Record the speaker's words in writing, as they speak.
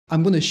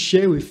I'm going to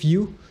share with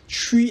you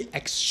 3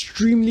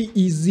 extremely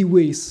easy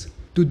ways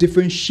to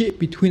differentiate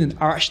between an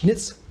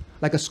arachnids,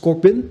 like a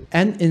scorpion,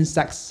 and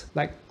insects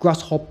like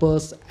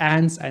grasshoppers,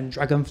 ants, and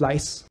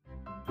dragonflies.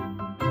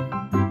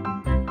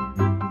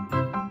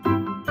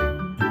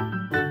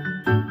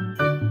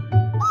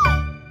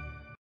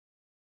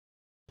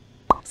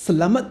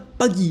 Selamat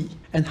pagi,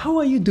 and how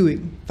are you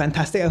doing?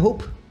 Fantastic, I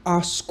hope.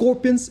 Are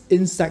scorpions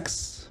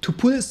insects? To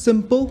put it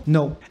simple,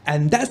 no.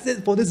 And that's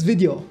it for this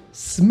video.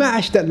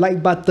 Smash that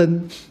like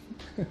button.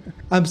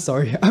 I'm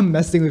sorry, I'm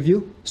messing with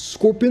you.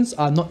 Scorpions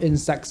are not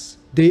insects.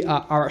 They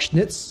are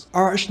arachnids.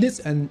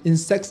 Arachnids and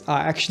insects are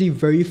actually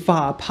very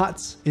far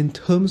apart in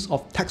terms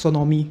of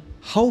taxonomy.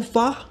 How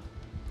far?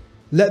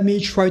 Let me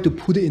try to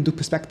put it into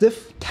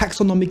perspective.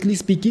 Taxonomically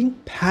speaking,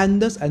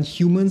 pandas and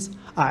humans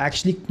are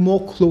actually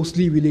more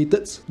closely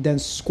related than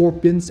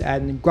scorpions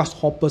and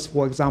grasshoppers,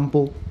 for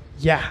example.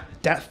 Yeah,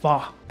 that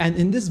far. And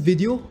in this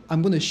video,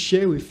 I'm going to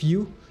share with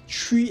you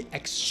 3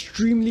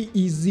 extremely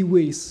easy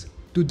ways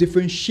to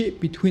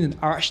differentiate between an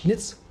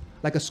arachnids,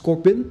 like a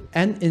scorpion,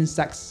 and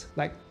insects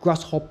like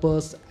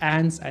grasshoppers,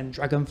 ants, and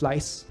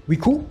dragonflies. We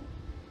cool?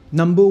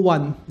 Number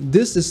 1.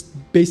 This is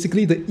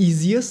basically the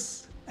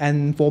easiest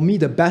and for me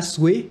the best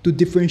way to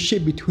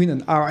differentiate between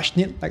an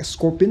arachnid like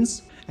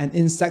scorpions and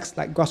insects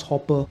like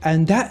grasshopper,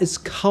 and that is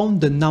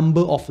count the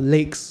number of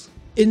legs.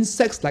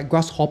 Insects like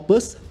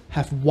grasshoppers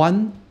have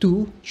 1,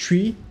 2,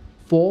 3,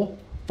 4,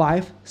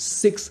 5,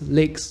 6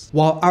 legs,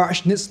 while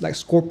arachnids like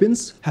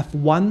scorpions have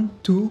 1,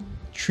 2,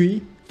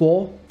 3,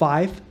 4,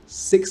 5,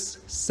 6,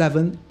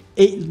 7,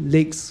 8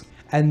 legs.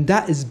 And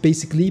that is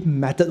basically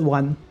method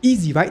 1.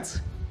 Easy,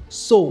 right?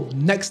 So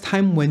next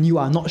time when you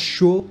are not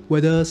sure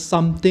whether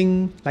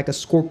something like a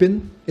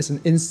scorpion is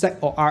an insect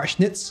or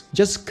arachnids,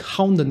 just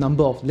count the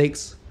number of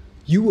legs.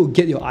 You will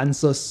get your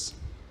answers.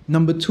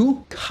 Number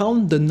 2,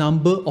 count the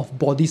number of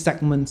body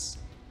segments.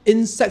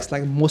 Insects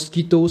like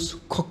mosquitoes,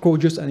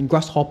 cockroaches, and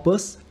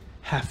grasshoppers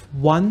have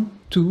 1,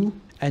 2,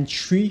 and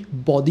 3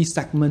 body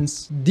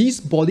segments. These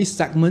body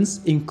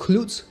segments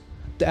include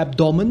the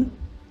abdomen,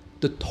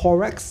 the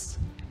thorax,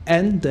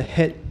 and the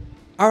head.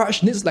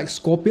 Arachnids like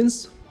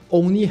scorpions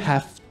only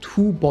have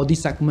 2 body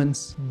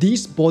segments.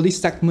 These body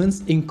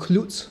segments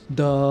include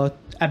the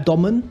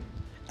abdomen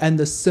and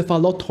the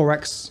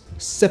cephalothorax.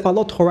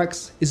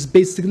 Cephalothorax is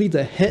basically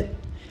the head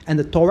and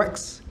the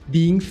thorax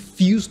being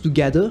fused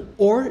together,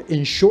 or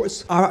in short,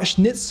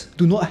 arachnids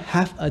do not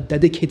have a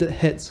dedicated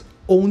head.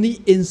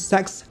 Only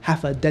insects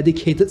have a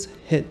dedicated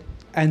head.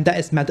 And that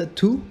is method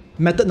 2.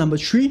 Method number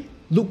 3,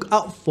 look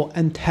out for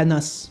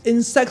antennas.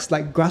 Insects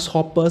like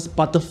grasshoppers,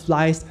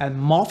 butterflies, and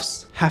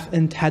moths have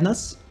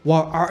antennas,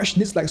 while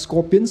arachnids like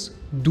scorpions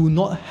do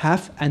not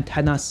have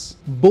antennas.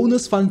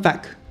 Bonus fun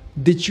fact,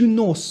 did you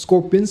know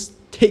scorpions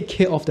take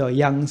care of their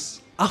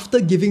youngs? After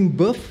giving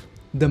birth,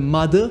 the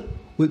mother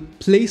would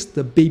place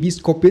the baby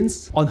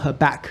scorpions on her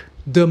back.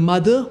 The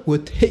mother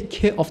will take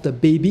care of the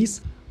babies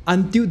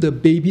until the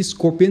baby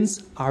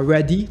scorpions are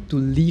ready to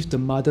leave the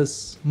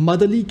mothers.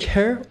 Motherly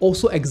care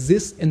also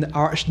exists in the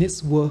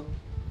arachnids world.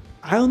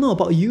 I don't know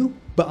about you,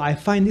 but I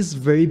find this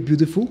very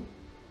beautiful.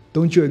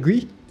 Don't you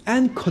agree?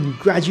 And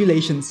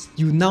congratulations,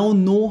 you now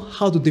know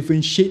how to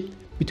differentiate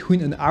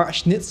between an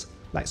arachnids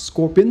like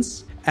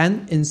scorpions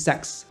and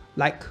insects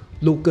like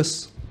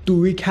locusts. To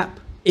recap,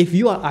 if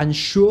you are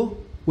unsure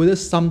whether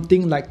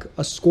something like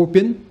a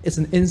scorpion is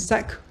an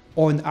insect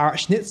or an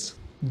arachnid,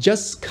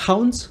 just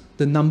count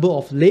the number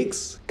of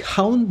legs,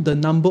 count the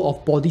number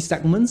of body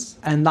segments,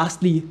 and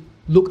lastly,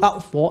 look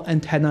out for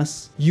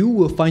antennas. You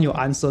will find your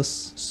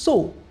answers.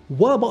 So,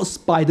 what about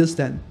spiders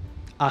then?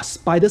 Are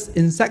spiders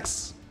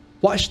insects?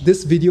 Watch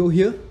this video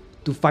here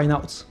to find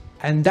out.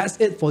 And that's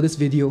it for this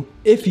video.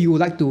 If you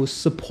would like to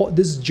support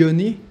this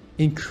journey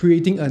in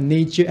creating a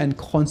nature and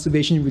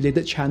conservation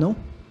related channel,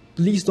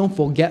 please don't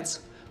forget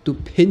to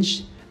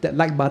pinch that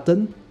like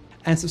button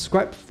and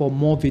subscribe for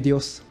more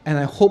videos. And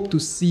I hope to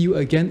see you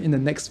again in the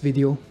next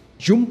video.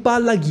 Jumpa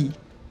lagi!